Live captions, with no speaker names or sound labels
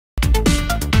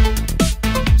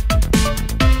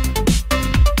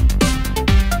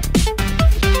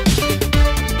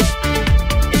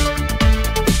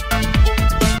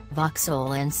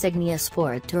Vauxhall Insignia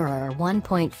Sport Tourer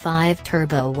 1.5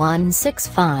 Turbo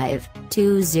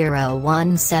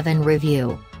 165-2017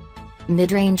 Review.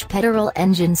 Mid-range petrol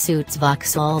engine suits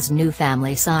Vauxhall's new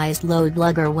family-sized load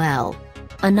lugger well.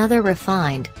 Another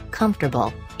refined,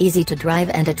 comfortable, easy-to-drive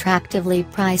and attractively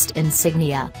priced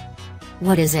Insignia.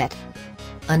 What is it?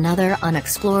 Another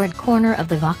unexplored corner of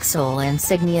the Vauxhall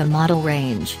Insignia model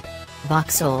range.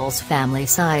 Vauxhall's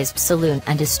family-sized saloon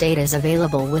and estate is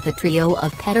available with a trio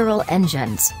of petrol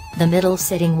engines, the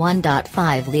middle-sitting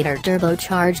 1.5-liter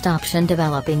turbocharged option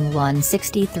developing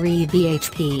 163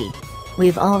 bhp.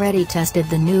 We've already tested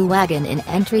the new wagon in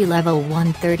entry-level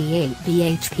 138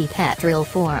 bhp petrol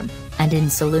form, and in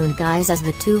saloon guise as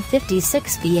the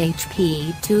 256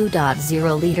 bhp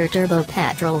 2.0-liter turbo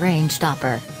petrol range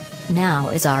topper. Now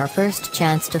is our first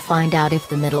chance to find out if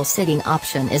the middle-sitting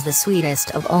option is the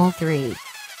sweetest of all three.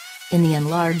 In the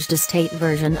enlarged estate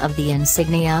version of the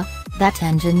Insignia, that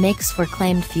engine makes for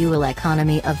claimed fuel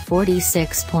economy of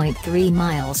 46.3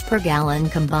 miles per gallon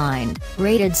combined,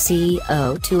 rated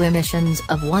CO2 emissions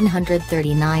of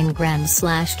 139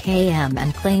 grams/km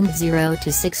and claimed 0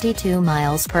 to 62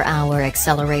 miles per hour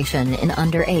acceleration in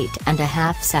under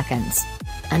 8.5 seconds.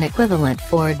 An equivalent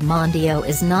Ford Mondeo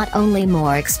is not only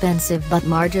more expensive but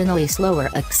marginally slower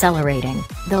accelerating,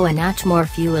 though a notch more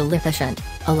fuel efficient.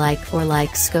 A like-for-like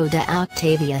Skoda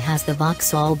Octavia has the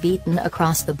Vauxhall beaten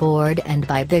across the board and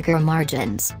by bigger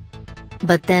margins.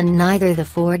 But then neither the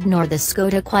Ford nor the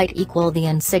Skoda quite equal the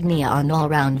Insignia on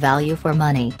all-round value for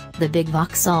money, the big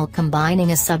Vauxhall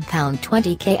combining a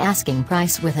sub-£20k asking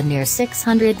price with a near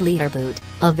 600-litre boot,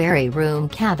 a very room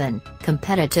cabin,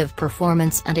 competitive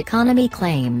performance and economy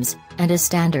claims, and a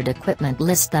standard equipment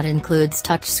list that includes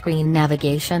touchscreen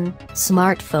navigation,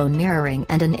 smartphone mirroring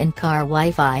and an in-car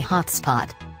Wi-Fi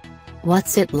hotspot.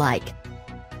 What's it like?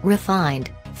 Refined,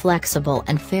 flexible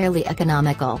and fairly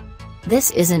economical.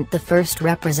 This isn't the first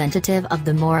representative of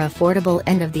the more affordable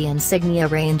end of the Insignia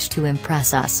range to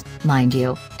impress us, mind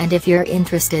you, and if you're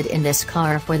interested in this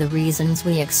car for the reasons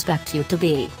we expect you to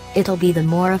be, it'll be the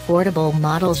more affordable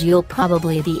models you'll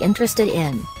probably be interested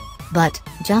in. But,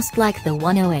 just like the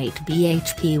 108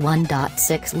 bhp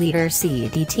 1.6-liter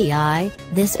CDTI,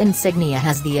 this Insignia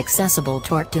has the accessible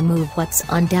torque to move what's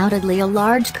undoubtedly a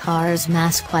large car's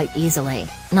mass quite easily,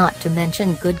 not to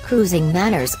mention good cruising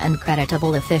manners and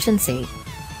creditable efficiency.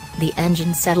 The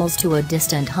engine settles to a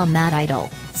distant hum at idle,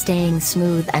 staying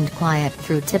smooth and quiet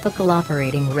through typical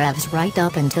operating revs right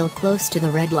up until close to the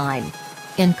red line.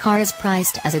 In cars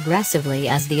priced as aggressively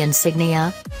as the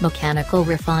Insignia, mechanical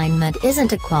refinement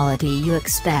isn't a quality you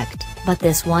expect, but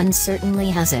this one certainly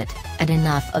has it, and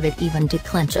enough of it even to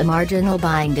clinch a marginal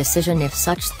buying decision if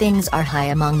such things are high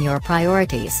among your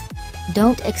priorities.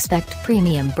 Don't expect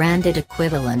premium branded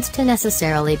equivalents to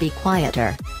necessarily be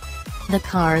quieter. The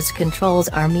car's controls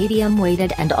are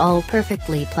medium-weighted and all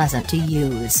perfectly pleasant to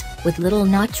use, with little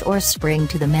notch or spring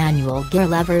to the manual gear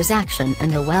lever's action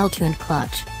and a well-tuned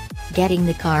clutch. Getting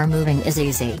the car moving is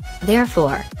easy,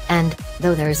 therefore, and,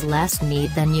 though there's less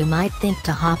need than you might think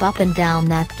to hop up and down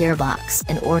that gearbox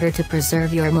in order to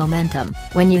preserve your momentum,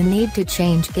 when you need to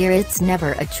change gear it's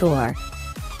never a chore.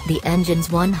 The engine's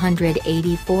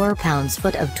 184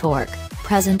 pounds-foot of torque,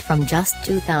 present from just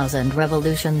 2,000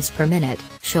 revolutions per minute,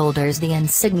 shoulders the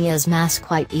Insignia's mass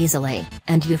quite easily,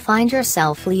 and you find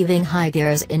yourself leaving high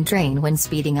gears in train when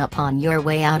speeding up on your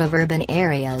way out of urban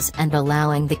areas and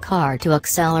allowing the car to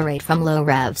accelerate from low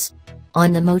revs.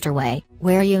 On the motorway,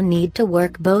 where you need to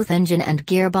work both engine and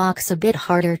gearbox a bit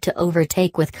harder to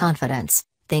overtake with confidence,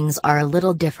 things are a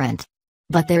little different.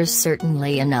 But there's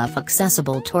certainly enough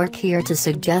accessible torque here to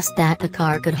suggest that the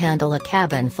car could handle a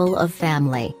cabin full of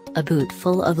family, a boot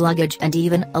full of luggage and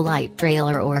even a light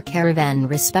trailer or caravan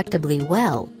respectably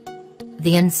well.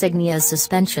 The Insignia's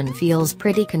suspension feels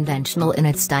pretty conventional in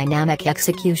its dynamic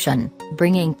execution,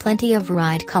 bringing plenty of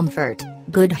ride comfort,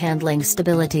 good handling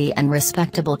stability and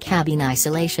respectable cabin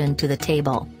isolation to the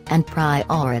table, and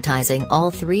prioritizing all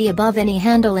three above any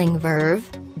handling verve,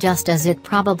 just as it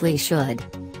probably should.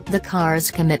 The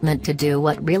car's commitment to do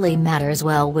what really matters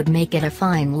well would make it a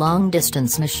fine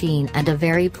long-distance machine and a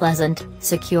very pleasant,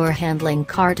 secure handling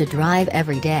car to drive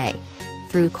every day.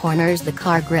 Through corners the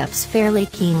car grips fairly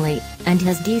keenly, and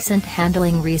has decent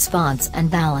handling response and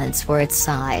balance for its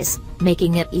size,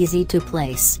 making it easy to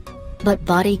place. But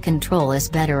body control is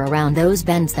better around those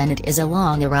bends than it is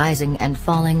along a rising and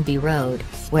falling B road,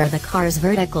 where the car's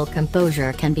vertical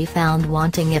composure can be found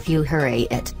wanting if you hurry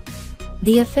it.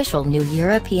 The official new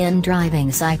European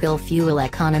driving cycle fuel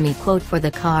economy quote for the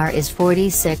car is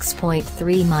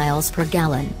 46.3 miles per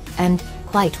gallon, and,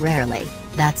 quite rarely,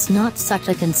 That's not such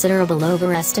a considerable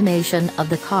overestimation of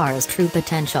the car's true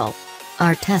potential.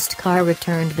 Our test car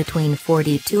returned between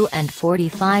 42 and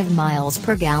 45 miles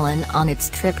per gallon on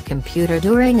its trip computer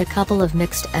during a couple of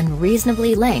mixed and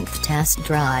reasonably length test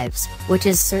drives, which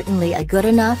is certainly a good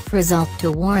enough result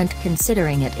to warrant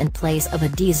considering it in place of a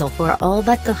diesel for all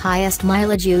but the highest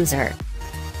mileage user.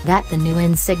 That the new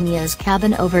Insignia's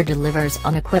cabin over-delivers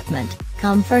on equipment,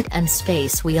 comfort and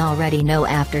space we already know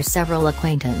after several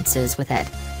acquaintances with it.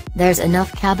 There's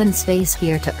enough cabin space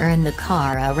here to earn the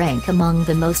car a rank among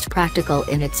the most practical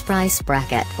in its price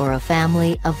bracket for a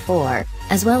family of 4,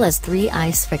 as well as 3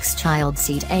 ISOFIX child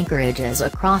seat anchorages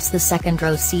across the second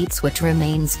row seats, which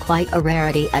remains quite a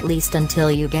rarity at least until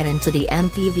you get into the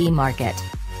MPV market.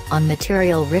 On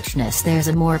material richness, there's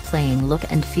a more plain look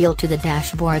and feel to the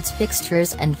dashboard's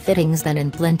fixtures and fittings than in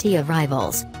plenty of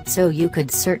rivals, so you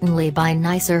could certainly buy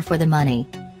nicer for the money.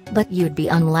 But you'd be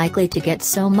unlikely to get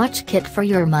so much kit for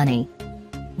your money.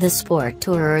 The Sport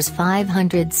Tourer's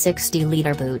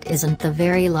 560-liter boot isn't the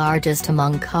very largest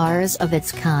among cars of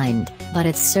its kind, but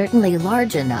it's certainly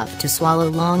large enough to swallow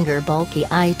longer bulky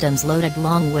items loaded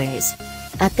long ways.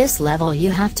 At this level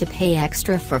you have to pay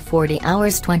extra for 40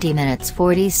 hours 20 minutes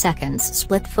 40 seconds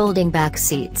split folding back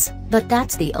seats, but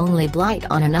that's the only blight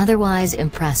on an otherwise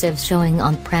impressive showing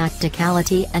on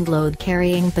practicality and load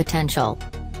carrying potential.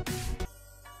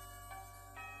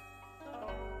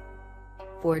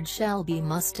 Ford Shelby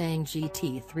Mustang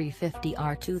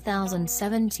GT350R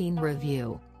 2017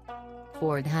 review.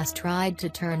 Ford has tried to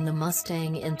turn the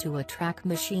Mustang into a track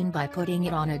machine by putting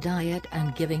it on a diet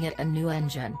and giving it a new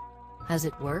engine. Has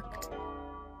it worked?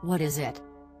 What is it?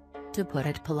 To put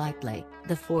it politely,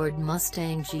 the Ford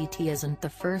Mustang GT isn't the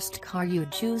first car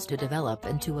you'd choose to develop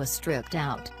into a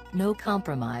stripped-out,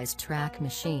 no-compromise track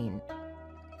machine.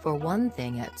 For one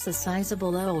thing, it's a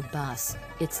sizable old bus.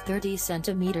 It's 30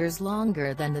 centimeters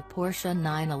longer than the Porsche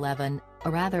 911,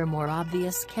 a rather more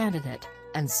obvious candidate,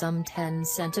 and some 10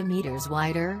 centimeters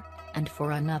wider, and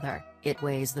for another, it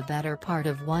weighs the better part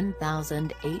of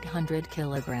 1,800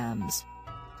 kilograms.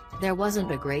 There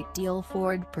wasn't a great deal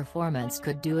Ford Performance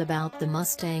could do about the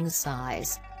Mustang's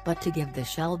size, but to give the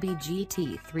Shelby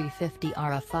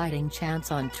GT350R a fighting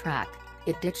chance on track,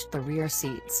 it ditched the rear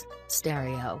seats,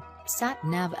 stereo,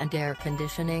 sat-nav and air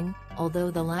conditioning, although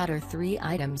the latter 3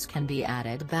 items can be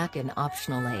added back in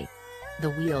optionally. The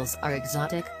wheels are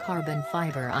exotic carbon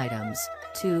fiber items,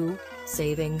 too,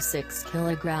 saving 6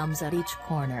 kilograms at each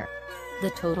corner.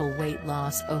 The total weight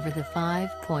loss over the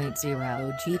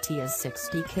 5.0 GT is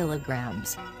 60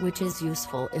 kilograms, which is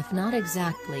useful if not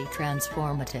exactly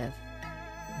transformative.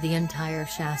 The entire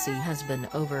chassis has been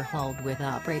overhauled with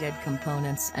upgraded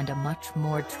components and a much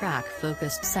more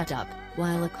track-focused setup,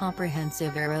 while a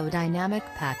comprehensive aerodynamic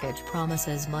package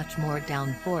promises much more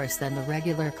downforce than the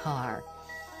regular car.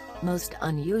 Most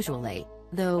unusually,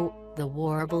 though, the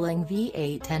warbling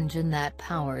V8 engine that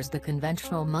powers the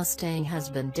conventional Mustang has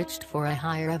been ditched for a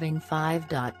high-revving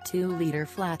 5.2-liter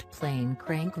flat-plane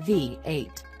crank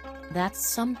V8. That's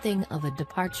something of a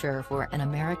departure for an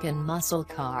American muscle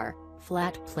car.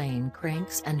 Flat-plane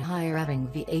cranks and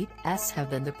high-revving V8s have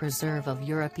been the preserve of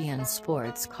European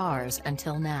sports cars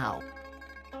until now.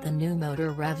 The new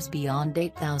motor revs beyond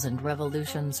 8,000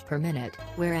 revolutions per minute,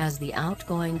 whereas the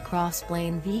outgoing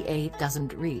cross-plane V8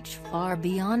 doesn't reach far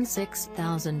beyond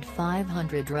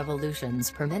 6,500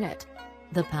 revolutions per minute.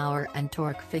 The power and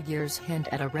torque figures hint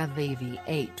at a revvy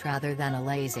V8 rather than a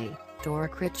lazy,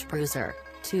 torque-rich cruiser,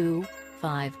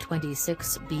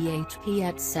 526 bhp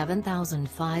at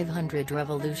 7,500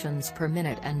 revolutions per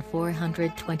minute and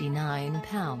 429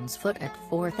 pounds-foot at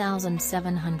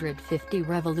 4,750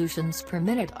 revolutions per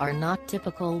minute are not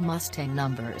typical Mustang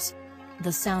numbers. The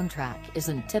soundtrack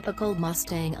isn't typical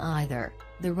Mustang either,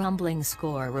 the rumbling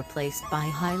score replaced by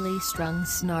highly strung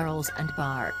snarls and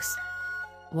barks.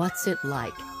 What's it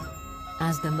like?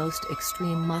 As the most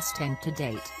extreme Mustang to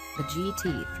date, the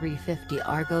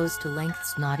GT350R goes to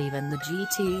lengths not even the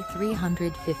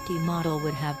GT350 model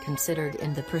would have considered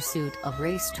in the pursuit of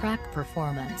racetrack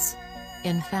performance.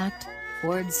 In fact,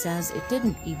 Ford says it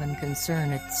didn't even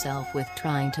concern itself with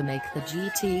trying to make the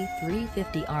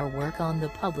GT350R work on the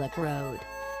public road.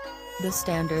 The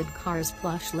standard car's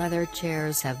plush leather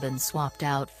chairs have been swapped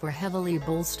out for heavily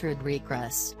bolstered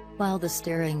regress, while the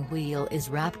steering wheel is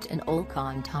wrapped in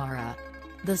Alcantara.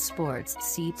 The sports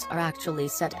seats are actually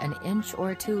set an inch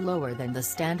or two lower than the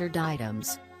standard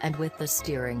items, and with the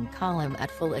steering column at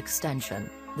full extension,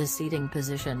 the seating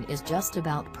position is just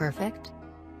about perfect.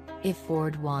 If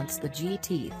Ford wants the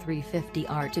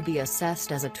GT350R to be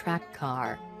assessed as a track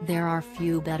car, there are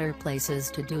few better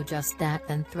places to do just that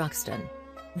than Thruxton.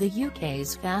 The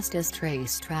UK's fastest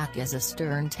racetrack is a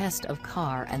stern test of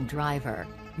car and driver,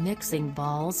 mixing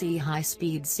ballsy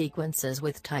high-speed sequences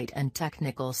with tight and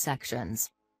technical sections.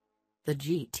 The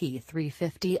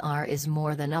GT350R is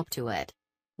more than up to it.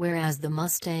 Whereas the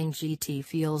Mustang GT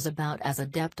feels about as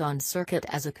adept on circuit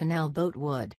as a canal boat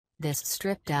would, this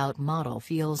stripped-out model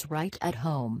feels right at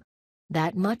home.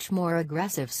 That much more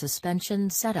aggressive suspension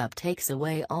setup takes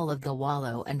away all of the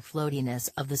wallow and floatiness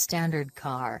of the standard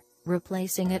car,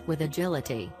 replacing it with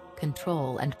agility,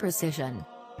 control and precision.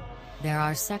 There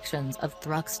are sections of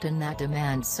Thruxton that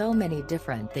demand so many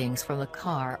different things from a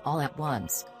car all at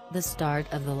once. The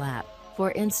start of the lap,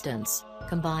 for instance,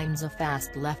 combines a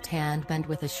fast left-hand bend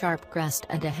with a sharp crest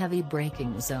and a heavy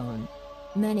braking zone.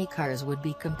 Many cars would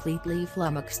be completely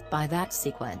flummoxed by that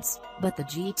sequence, but the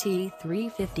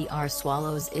GT350R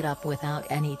swallows it up without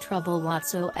any trouble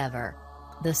whatsoever.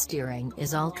 The steering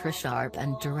is ultra-sharp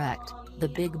and direct, the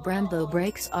big Brembo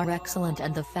brakes are excellent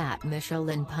and the fat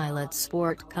Michelin Pilot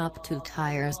Sport Cup 2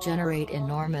 tires generate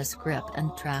enormous grip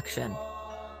and traction.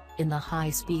 In the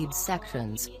high-speed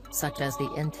sections, such as the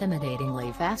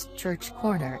intimidatingly fast Church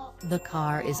Corner, the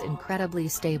car is incredibly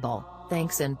stable,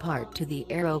 thanks in part to the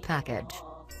aero package.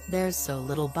 There's so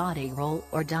little body roll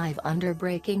or dive under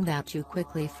braking that you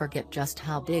quickly forget just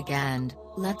how big and,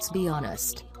 let's be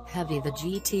honest, heavy the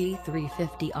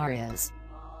GT350R is.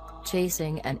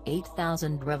 Chasing an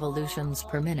 8,000 revolutions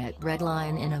per minute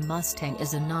redline in a Mustang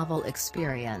is a novel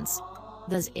experience.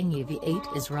 The Insignia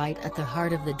V8 is right at the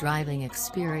heart of the driving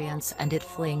experience and it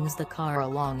flings the car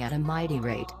along at a mighty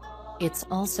rate. It's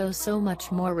also so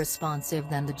much more responsive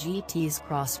than the GT's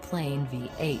cross-plane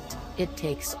V8, it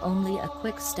takes only a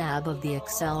quick stab of the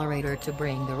accelerator to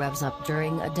bring the revs up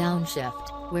during a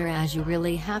downshift, whereas you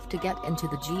really have to get into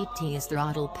the GT's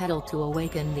throttle pedal to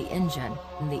awaken the engine.